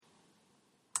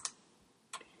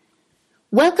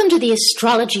Welcome to the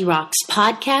Astrology Rocks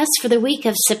podcast for the week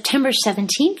of September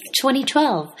 17th,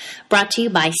 2012, brought to you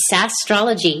by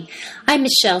Sastrology. I'm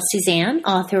Michelle Suzanne,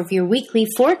 author of your weekly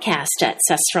forecast at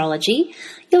Sastrology.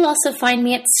 You'll also find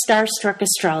me at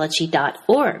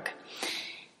starstruckastrology.org.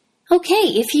 Okay,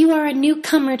 if you are a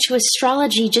newcomer to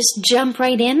astrology, just jump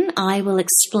right in. I will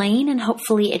explain and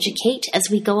hopefully educate as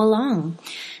we go along.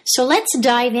 So let's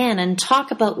dive in and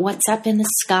talk about what's up in the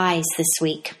skies this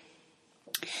week.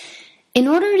 In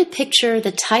order to picture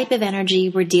the type of energy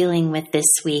we're dealing with this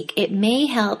week, it may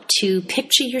help to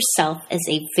picture yourself as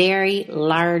a very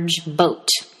large boat.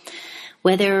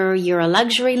 Whether you're a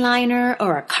luxury liner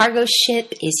or a cargo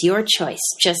ship is your choice.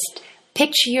 Just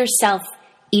picture yourself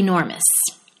enormous.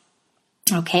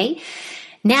 Okay?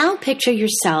 Now picture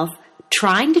yourself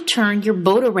trying to turn your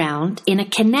boat around in a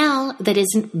canal that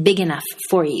isn't big enough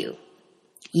for you.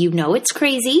 You know it's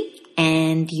crazy.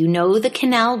 And you know the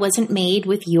canal wasn't made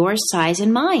with your size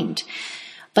in mind.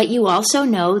 But you also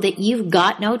know that you've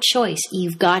got no choice.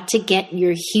 You've got to get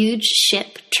your huge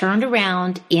ship turned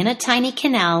around in a tiny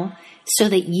canal so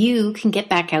that you can get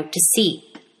back out to sea.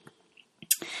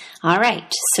 All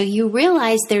right, so you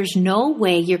realize there's no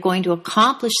way you're going to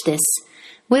accomplish this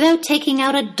without taking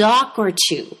out a dock or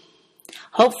two.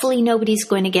 Hopefully nobody's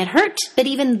going to get hurt, but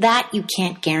even that you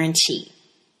can't guarantee.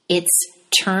 It's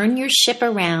turn your ship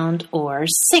around or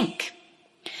sink.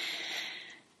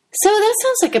 So that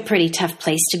sounds like a pretty tough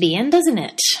place to be in, doesn't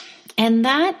it? And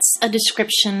that's a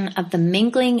description of the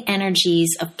mingling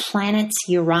energies of planets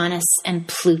Uranus and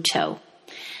Pluto.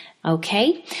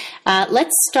 Okay,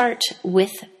 let's start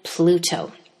with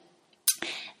Pluto.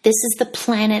 This is the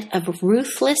planet of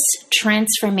ruthless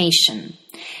transformation.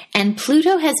 And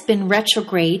Pluto has been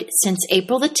retrograde since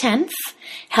April the 10th,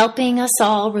 helping us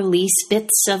all release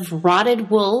bits of rotted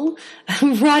wood,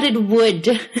 rotted wood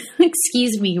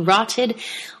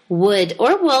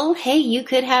or wool. Hey, you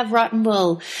could have rotten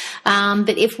wool.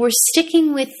 But if we're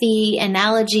sticking with the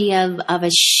analogy of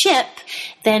a ship,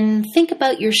 then think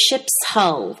about your ship's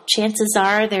hull. Chances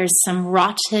are there's some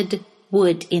rotted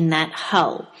wood in that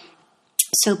hull.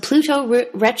 So Pluto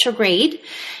retrograde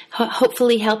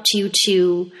hopefully helped you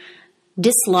to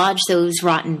dislodge those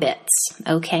rotten bits,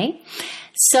 okay?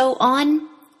 So on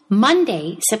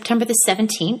Monday, September the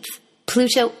 17th,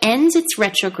 Pluto ends its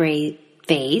retrograde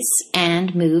phase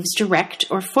and moves direct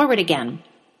or forward again.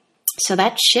 So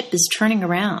that ship is turning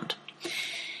around.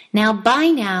 Now, by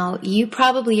now, you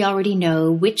probably already know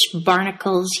which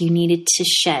barnacles you needed to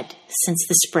shed since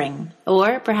the spring.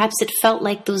 Or perhaps it felt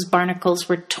like those barnacles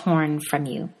were torn from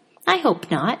you. I hope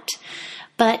not.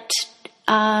 But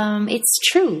it's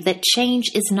true that change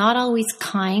is not always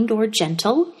kind or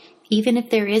gentle, even if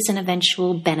there is an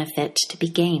eventual benefit to be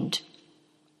gained.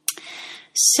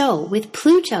 So, with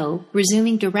Pluto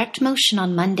resuming direct motion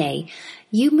on Monday,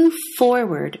 you move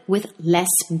forward with less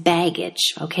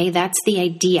baggage, okay? That's the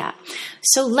idea.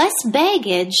 So less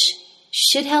baggage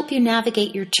should help you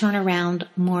navigate your turnaround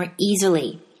more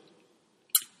easily.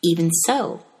 Even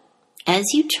so, as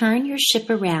you turn your ship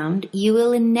around, you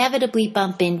will inevitably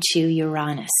bump into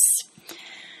Uranus.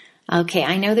 Okay,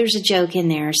 I know there's a joke in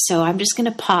there, so I'm just going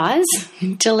to pause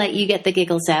to let you get the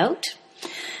giggles out.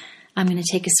 I'm going to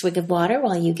take a swig of water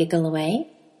while you giggle away.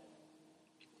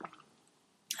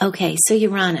 Okay, so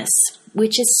Uranus,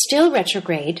 which is still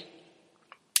retrograde,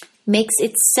 makes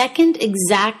its second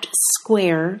exact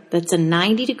square, that's a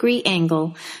 90-degree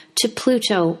angle, to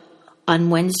Pluto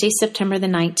on Wednesday, September the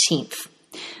 19th.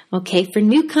 Okay, for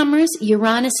newcomers,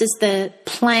 Uranus is the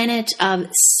planet of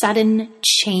sudden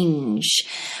change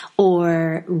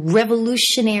or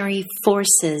revolutionary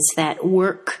forces that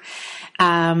work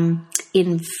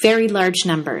in very large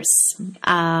numbers.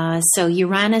 So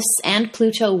Uranus and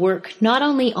Pluto work not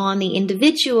only on the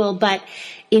individual, but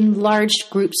in large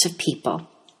groups of people.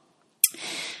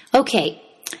 Okay,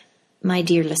 my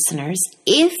dear listeners,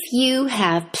 if you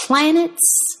have planets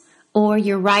or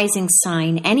your rising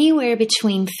sign anywhere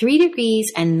between 3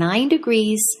 degrees and 9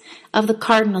 degrees of the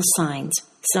cardinal signs,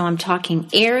 so I'm talking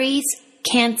Aries,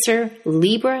 Cancer,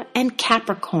 Libra, and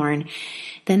Capricorn,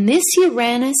 then this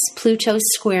Uranus-Pluto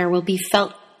square will be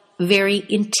felt very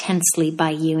intensely by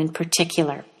you in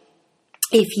particular.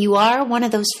 If you are one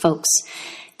of those folks,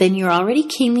 then you're already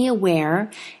keenly aware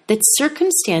that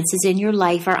circumstances in your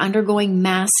life are undergoing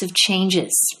massive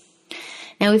changes.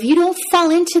 Now, if you don't fall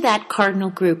into that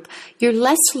cardinal group, you're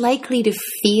less likely to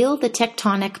feel the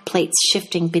tectonic plates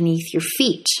shifting beneath your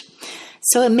feet.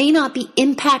 So it may not be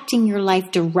impacting your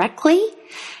life directly,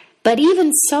 but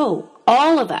even so,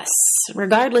 all of us,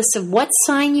 regardless of what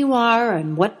sign you are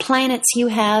and what planets you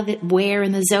have where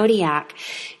in the zodiac,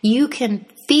 you can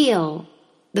feel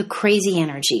the crazy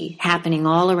energy happening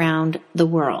all around the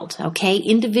world, okay?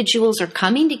 Individuals are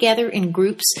coming together in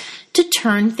groups to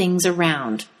turn things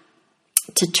around,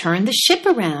 to turn the ship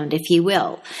around, if you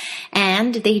will.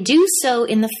 And they do so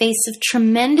in the face of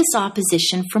tremendous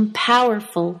opposition from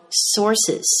powerful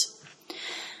sources.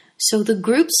 So the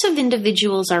groups of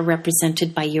individuals are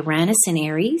represented by Uranus in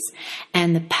Aries,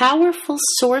 and the powerful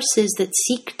sources that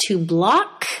seek to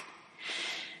block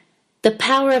the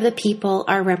power of the people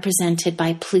are represented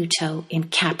by Pluto in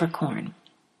Capricorn.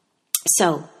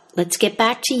 So let's get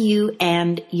back to you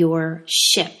and your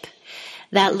ship.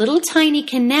 That little tiny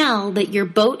canal that your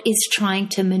boat is trying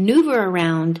to maneuver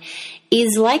around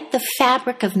is like the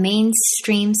fabric of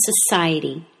mainstream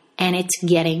society, and it's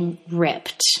getting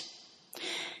ripped.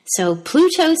 So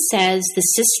Pluto says the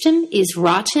system is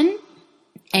rotten,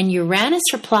 and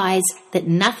Uranus replies that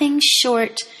nothing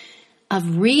short of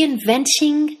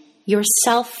reinventing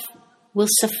yourself will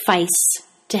suffice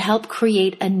to help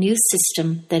create a new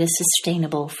system that is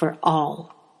sustainable for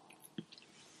all.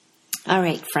 All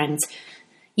right, friends,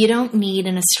 you don't need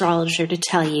an astrologer to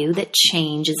tell you that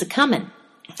change is a-coming.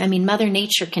 I mean, Mother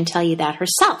Nature can tell you that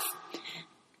herself.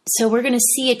 So we're going to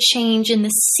see a change in the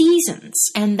seasons,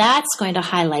 and that's going to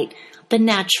highlight the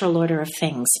natural order of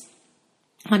things.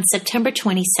 On September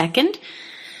 22nd,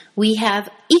 we have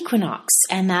equinox,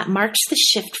 and that marks the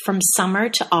shift from summer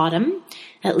to autumn,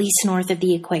 at least north of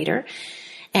the equator.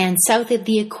 And south of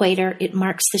the equator, it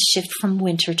marks the shift from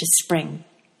winter to spring.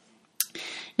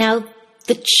 Now,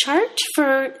 the chart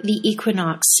for the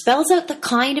equinox spells out the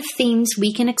kind of themes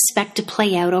we can expect to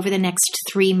play out over the next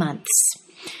 3 months.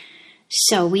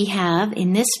 So we have,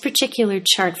 in this particular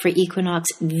chart for equinox,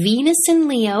 Venus in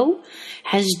Leo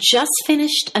has just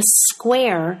finished a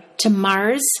square to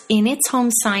Mars in its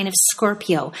home sign of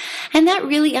Scorpio. And that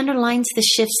really underlines the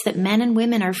shifts that men and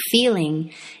women are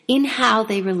feeling in how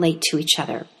they relate to each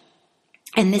other.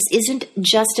 And this isn't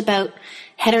just about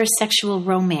heterosexual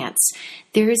romance.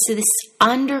 There is this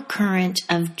undercurrent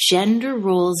of gender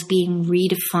roles being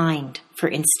redefined, for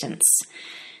instance.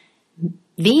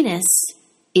 Venus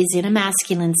is in a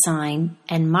masculine sign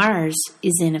and Mars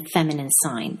is in a feminine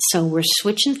sign. So we're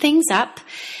switching things up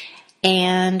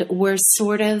and we're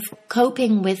sort of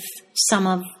coping with some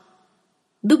of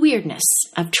the weirdness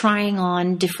of trying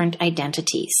on different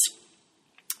identities.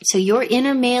 So your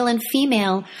inner male and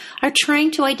female are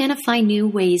trying to identify new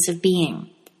ways of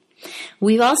being.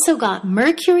 We've also got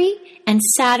Mercury and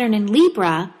Saturn in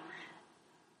Libra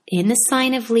in the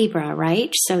sign of Libra,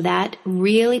 right? So that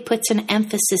really puts an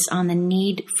emphasis on the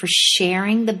need for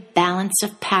sharing the balance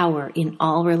of power in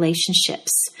all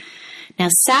relationships. Now,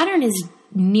 Saturn is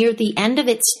near the end of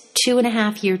its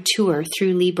 2.5-year tour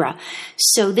through Libra.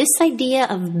 So this idea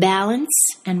of balance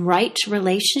and right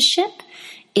relationship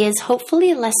is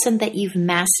hopefully a lesson that you've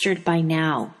mastered by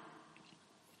now.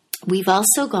 We've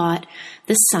also got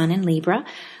the Sun in Libra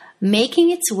making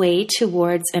its way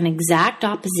towards an exact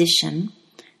opposition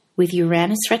with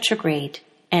Uranus retrograde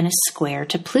and a square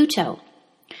to Pluto.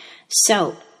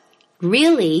 So,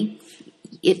 really,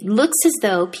 it looks as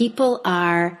though people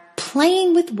are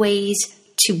playing with ways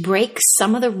to break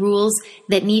some of the rules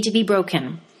that need to be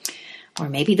broken. Or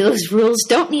maybe those rules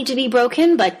don't need to be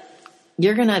broken, but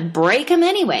you're going to break them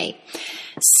anyway.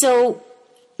 So,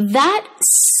 that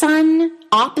Sun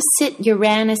opposite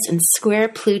Uranus and square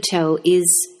Pluto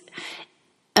is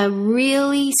a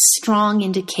really strong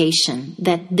indication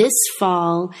that this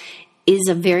fall is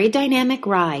a very dynamic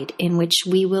ride in which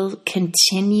we will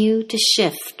continue to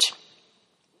shift.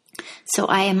 So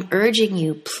I am urging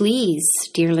you, please,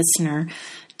 dear listener,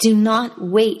 do not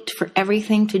wait for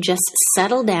everything to just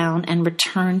settle down and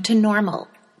return to normal.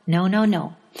 No, no,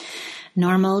 no.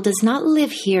 Normal does not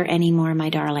live here anymore, my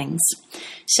darlings.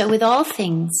 So with all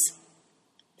things,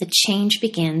 the change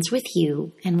begins with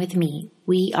you and with me.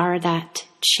 We are that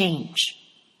change.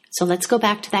 So let's go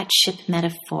back to that ship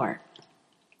metaphor.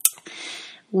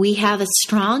 We have a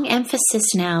strong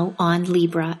emphasis now on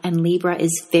Libra, and Libra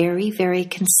is very, very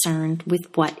concerned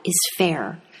with what is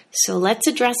fair. So let's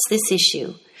address this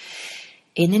issue.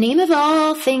 In the name of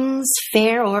all things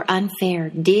fair or unfair,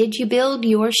 did you build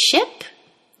your ship?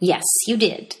 Yes, you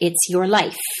did. It's your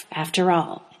life, after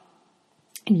all.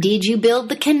 Did you build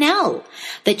the canal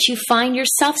that you find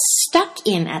yourself stuck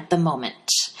in at the moment?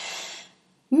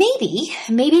 Maybe,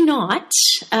 maybe not.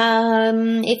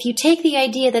 If you take the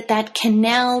idea that that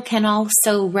canal can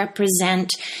also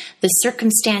represent the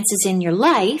circumstances in your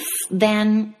life,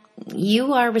 then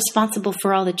you are responsible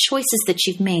for all the choices that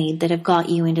you've made that have got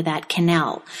you into that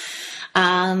canal.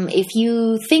 If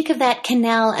you think of that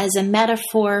canal as a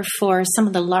metaphor for some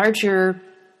of the larger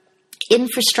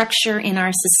infrastructure in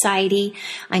our society.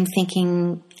 I'm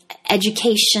thinking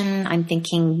education. I'm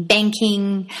thinking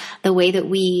banking, the way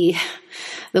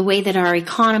that our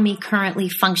economy currently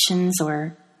functions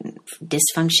or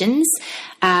dysfunctions.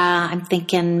 I'm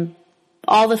thinking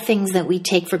all the things that we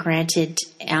take for granted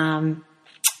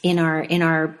in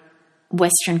our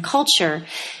Western culture.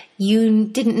 You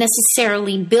didn't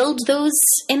necessarily build those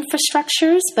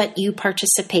infrastructures, but you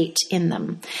participate in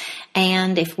them.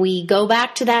 And if we go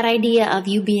back to that idea of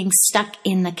you being stuck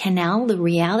in the canal, the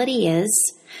reality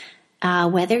is,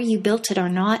 whether you built it or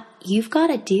not, you've got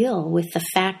to deal with the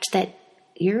fact that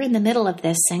you're in the middle of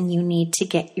this and you need to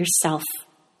get yourself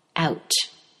out.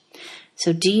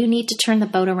 So do you need to turn the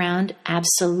boat around?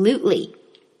 Absolutely.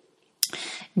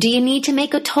 Do you need to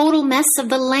make a total mess of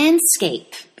the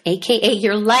landscape, aka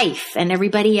your life and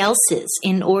everybody else's,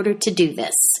 in order to do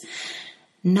this?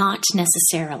 Not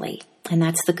necessarily. And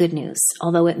that's the good news.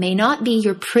 Although it may not be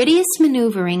your prettiest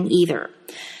maneuvering either.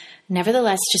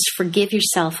 Nevertheless, just forgive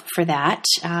yourself for that.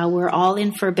 We're all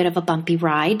in for a bit of a bumpy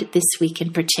ride this week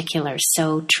in particular.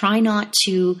 So try not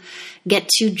to get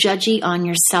too judgy on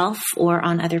yourself or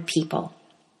on other people.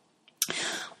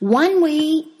 One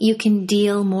way you can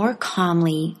deal more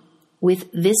calmly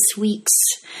with this week's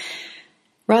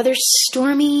rather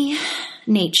stormy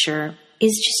nature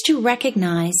is just to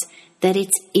recognize that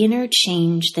it's inner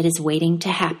change that is waiting to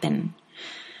happen.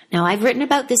 Now, I've written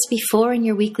about this before in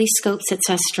your weekly Scopes It's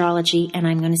Astrology, and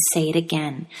I'm going to say it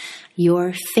again.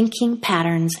 Your thinking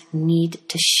patterns need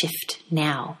to shift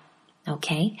now,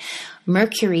 okay?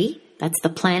 Mercury, that's the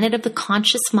planet of the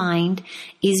conscious mind,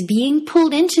 is being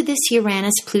pulled into this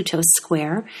Uranus-Pluto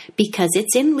square because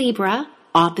it's in Libra,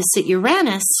 opposite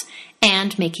Uranus,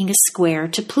 and making a square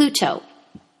to Pluto.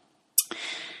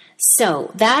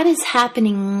 So that is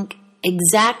happening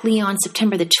exactly on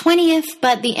September the 20th,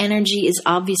 but the energy is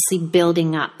obviously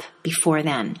building up before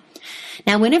then.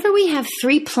 Now, whenever we have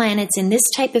 3 planets in this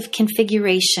type of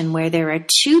configuration where there are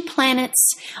 2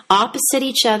 planets opposite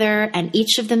each other and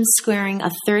each of them squaring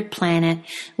a third planet,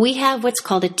 we have what's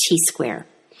called a T-square.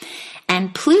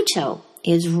 And Pluto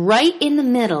is right in the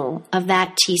middle of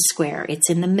that T-square. It's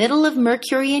in the middle of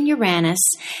Mercury and Uranus,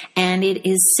 and it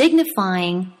is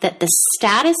signifying that the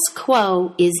status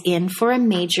quo is in for a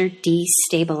major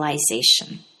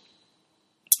destabilization.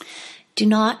 Do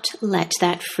not let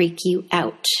that freak you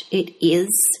out. It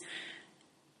is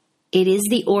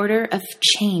the order of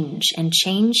change, and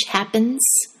change happens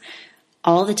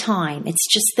all the time. It's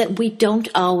just that we don't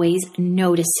always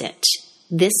notice it.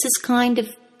 This is kind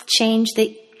of change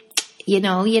that,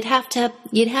 you'd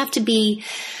have to be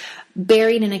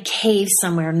buried in a cave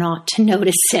somewhere not to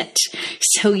notice it.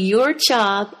 So your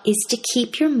job is to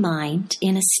keep your mind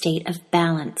in a state of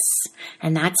balance.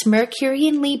 And that's Mercury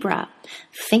in Libra.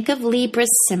 Think of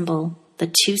Libra's symbol, the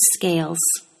 2 scales,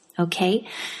 okay?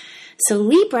 So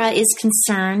Libra is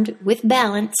concerned with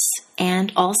balance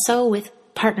and also with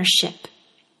partnership.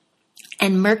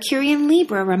 And Mercury in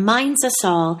Libra reminds us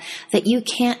all that you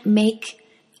can't make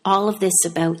all of this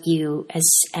about you.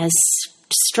 As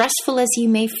stressful as you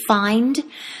may find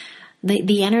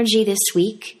the energy this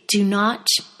week, do not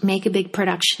make a big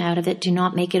production out of it. Do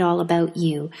not make it all about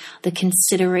you. The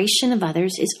consideration of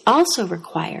others is also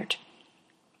required.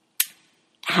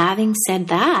 Having said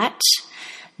that,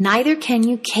 neither can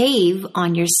you cave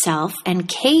on yourself and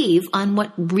cave on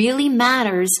what really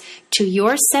matters to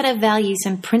your set of values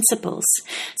and principles.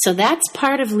 So that's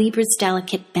part of Libra's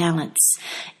delicate balance,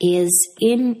 is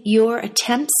in your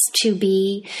attempts to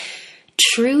be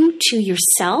true to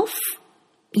yourself,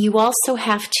 you also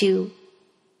have to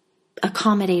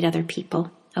accommodate other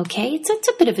people, okay? It's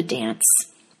a bit of a dance.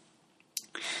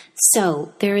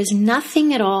 So there is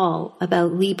nothing at all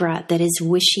about Libra that is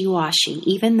wishy-washy,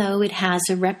 even though it has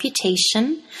a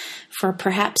reputation for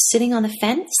perhaps sitting on the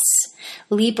fence.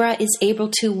 Libra is able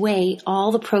to weigh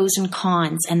all the pros and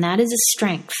cons, and that is a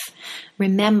strength.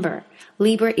 Remember,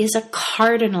 Libra is a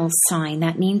cardinal sign.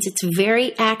 That means it's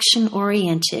very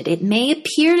action-oriented. It may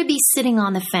appear to be sitting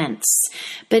on the fence,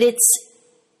 but it's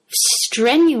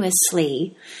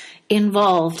strenuously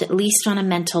involved, at least on a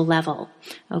mental level.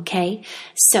 Okay?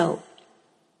 So,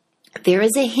 there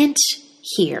is a hint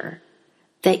here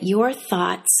that your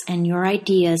thoughts and your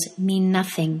ideas mean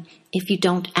nothing if you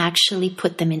don't actually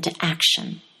put them into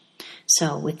action.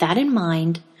 So, with that in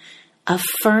mind,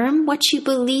 affirm what you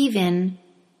believe in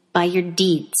by your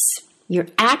deeds. Your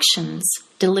actions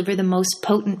deliver the most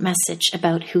potent message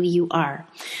about who you are.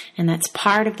 And that's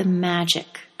part of the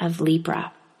magic of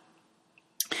Libra.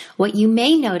 What you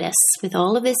may notice with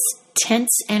all of this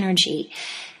tense energy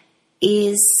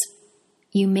is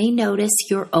you may notice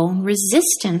your own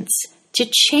resistance to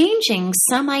changing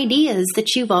some ideas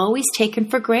that you've always taken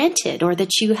for granted or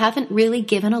that you haven't really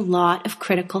given a lot of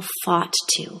critical thought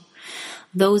to.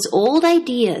 Those old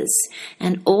ideas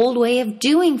and old way of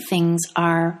doing things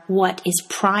are what is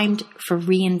primed for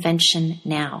reinvention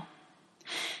now.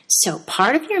 So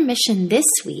part of your mission this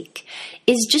week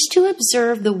is just to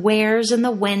observe the wheres and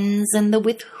the whens and the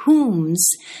with whoms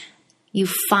you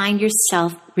find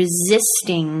yourself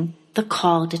resisting the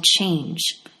call to change.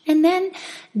 And then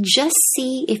just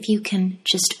see if you can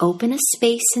just open a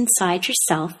space inside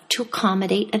yourself to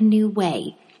accommodate a new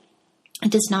way.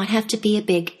 It does not have to be a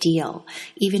big deal,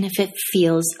 even if it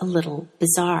feels a little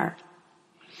bizarre.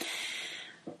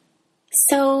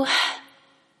 So,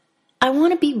 I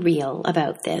want to be real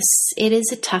about this. It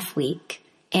is a tough week,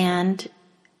 and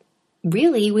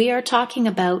really we are talking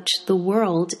about the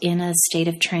world in a state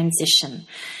of transition.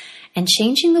 And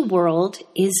changing the world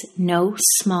is no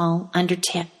small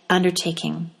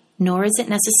undertaking, nor is it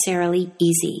necessarily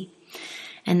easy.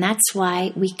 And that's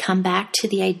why we come back to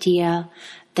the idea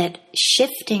that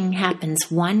shifting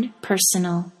happens one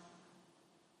person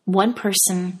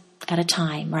at a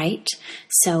time, right?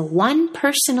 So one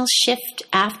personal shift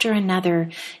after another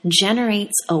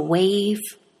generates a wave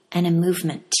and a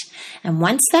movement. And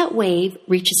once that wave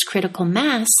reaches critical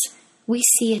mass, we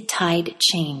see a tide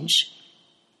change.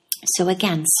 So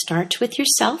again, start with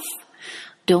yourself.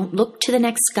 Don't look to the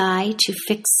next guy to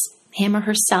fix him or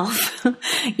herself,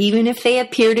 even if they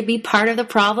appear to be part of the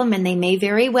problem, and they may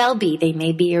very well be. They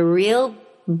may be a real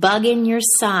bug in your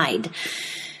side.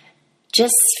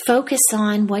 Just focus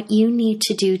on what you need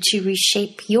to do to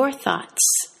reshape your thoughts,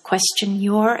 question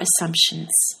your assumptions,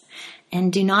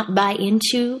 and do not buy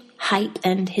into hype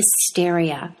and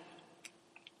hysteria.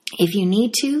 If you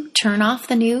need to, turn off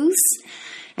the news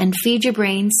and feed your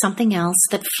brain something else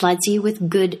that floods you with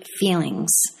good feelings.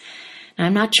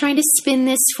 I'm not trying to spin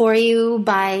this for you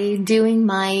by doing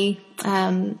my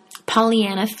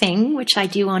Pollyanna thing, which I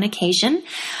do on occasion.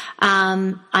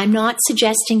 I'm not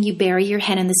suggesting you bury your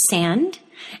head in the sand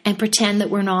and pretend that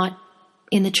we're not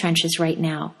in the trenches right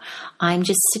now. I'm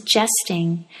just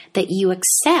suggesting that you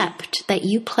accept that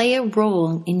you play a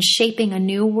role in shaping a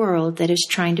new world that is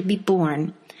trying to be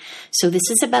born. So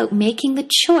this is about making the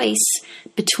choice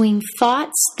between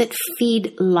thoughts that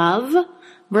feed love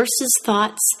versus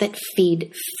thoughts that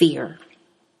feed fear.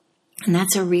 And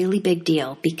that's a really big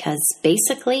deal because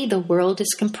basically the world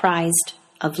is comprised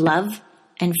of love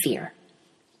and fear.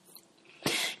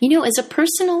 You know, as a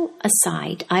personal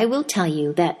aside, I will tell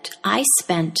you that I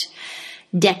spent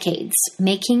decades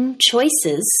making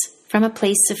choices from a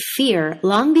place of fear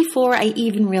long before I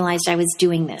even realized I was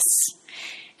doing this.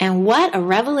 And what a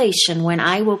revelation when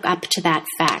I woke up to that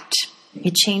fact.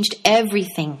 It changed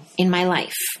everything in my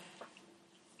life.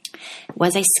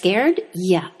 Was I scared?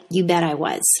 Yeah, you bet I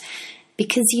was.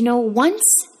 Because, you know, once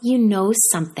you know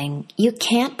something, you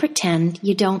can't pretend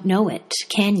you don't know it,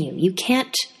 can you? You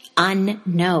can't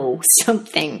unknow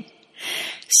something.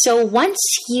 So once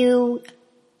you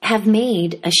have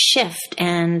made a shift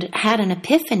and had an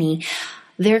epiphany,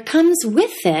 there comes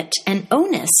with it an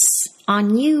onus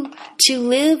on you to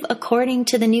live according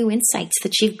to the new insights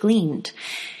that you've gleaned.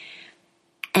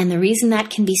 And the reason that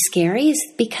can be scary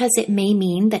is because it may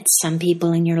mean that some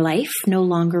people in your life no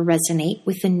longer resonate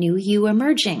with the new you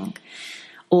emerging,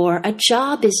 or a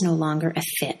job is no longer a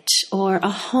fit, or a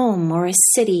home or a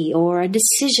city or a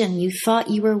decision you thought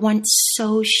you were once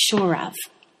so sure of.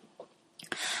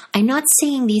 I'm not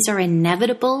saying these are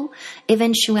inevitable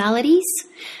eventualities,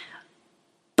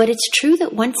 but it's true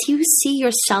that once you see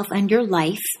yourself and your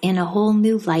life in a whole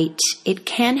new light, it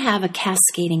can have a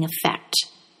cascading effect.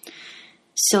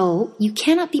 So you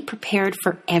cannot be prepared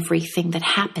for everything that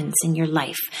happens in your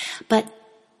life, but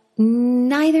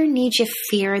neither need you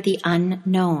fear the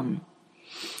unknown.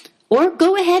 Or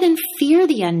go ahead and fear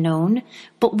the unknown,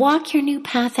 but walk your new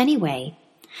path anyway.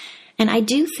 And I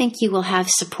do think you will have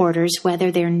supporters,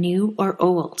 whether they're new or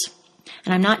old.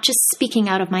 And I'm not just speaking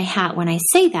out of my hat when I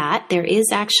say that. There is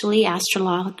actually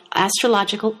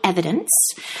astrological evidence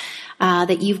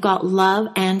that you've got love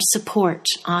and support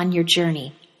on your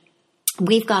journey.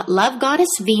 We've got love goddess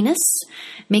Venus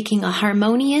making a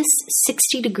harmonious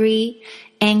 60-degree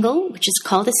angle, which is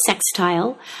called a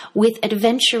sextile, with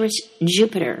adventurous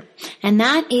Jupiter. And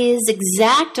that is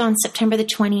exact on September the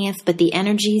 20th, but the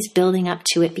energy is building up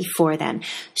to it before then.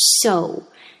 So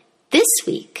this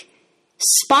week,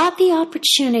 spot the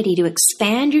opportunity to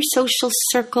expand your social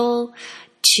circle,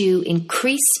 to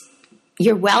increase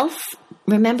your wealth,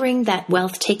 remembering that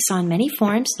wealth takes on many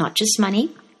forms, not just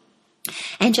money,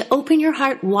 and to open your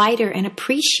heart wider and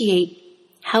appreciate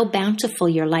how bountiful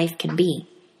your life can be.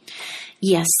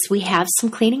 Yes, we have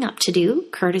some cleaning up to do,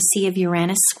 courtesy of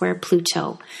Uranus square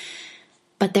Pluto.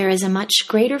 But there is a much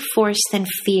greater force than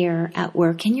fear at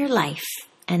work in your life,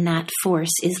 and that force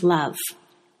is love.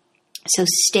 So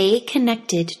stay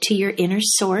connected to your inner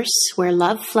source where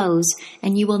love flows,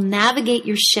 and you will navigate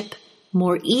your ship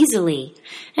more easily,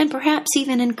 and perhaps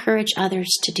even encourage others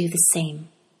to do the same.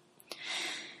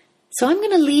 So I'm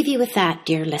going to leave you with that,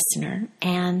 dear listener,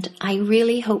 and I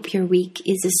really hope your week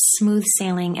is as smooth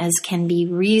sailing as can be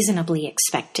reasonably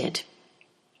expected.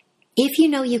 If you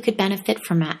know you could benefit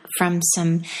from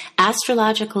some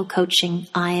astrological coaching,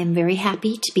 I am very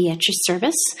happy to be at your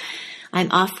service.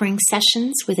 I'm offering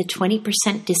sessions with a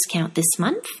 20% discount this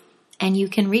month, and you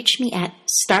can reach me at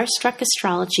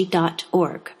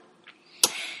starstruckastrology.org.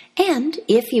 And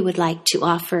if you would like to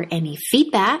offer any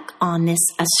feedback on this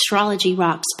Astrology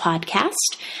Rocks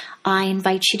podcast, I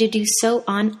invite you to do so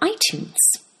on iTunes.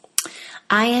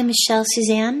 I am Michelle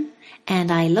Suzanne,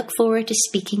 and I look forward to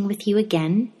speaking with you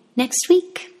again next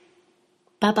week.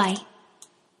 Bye-bye.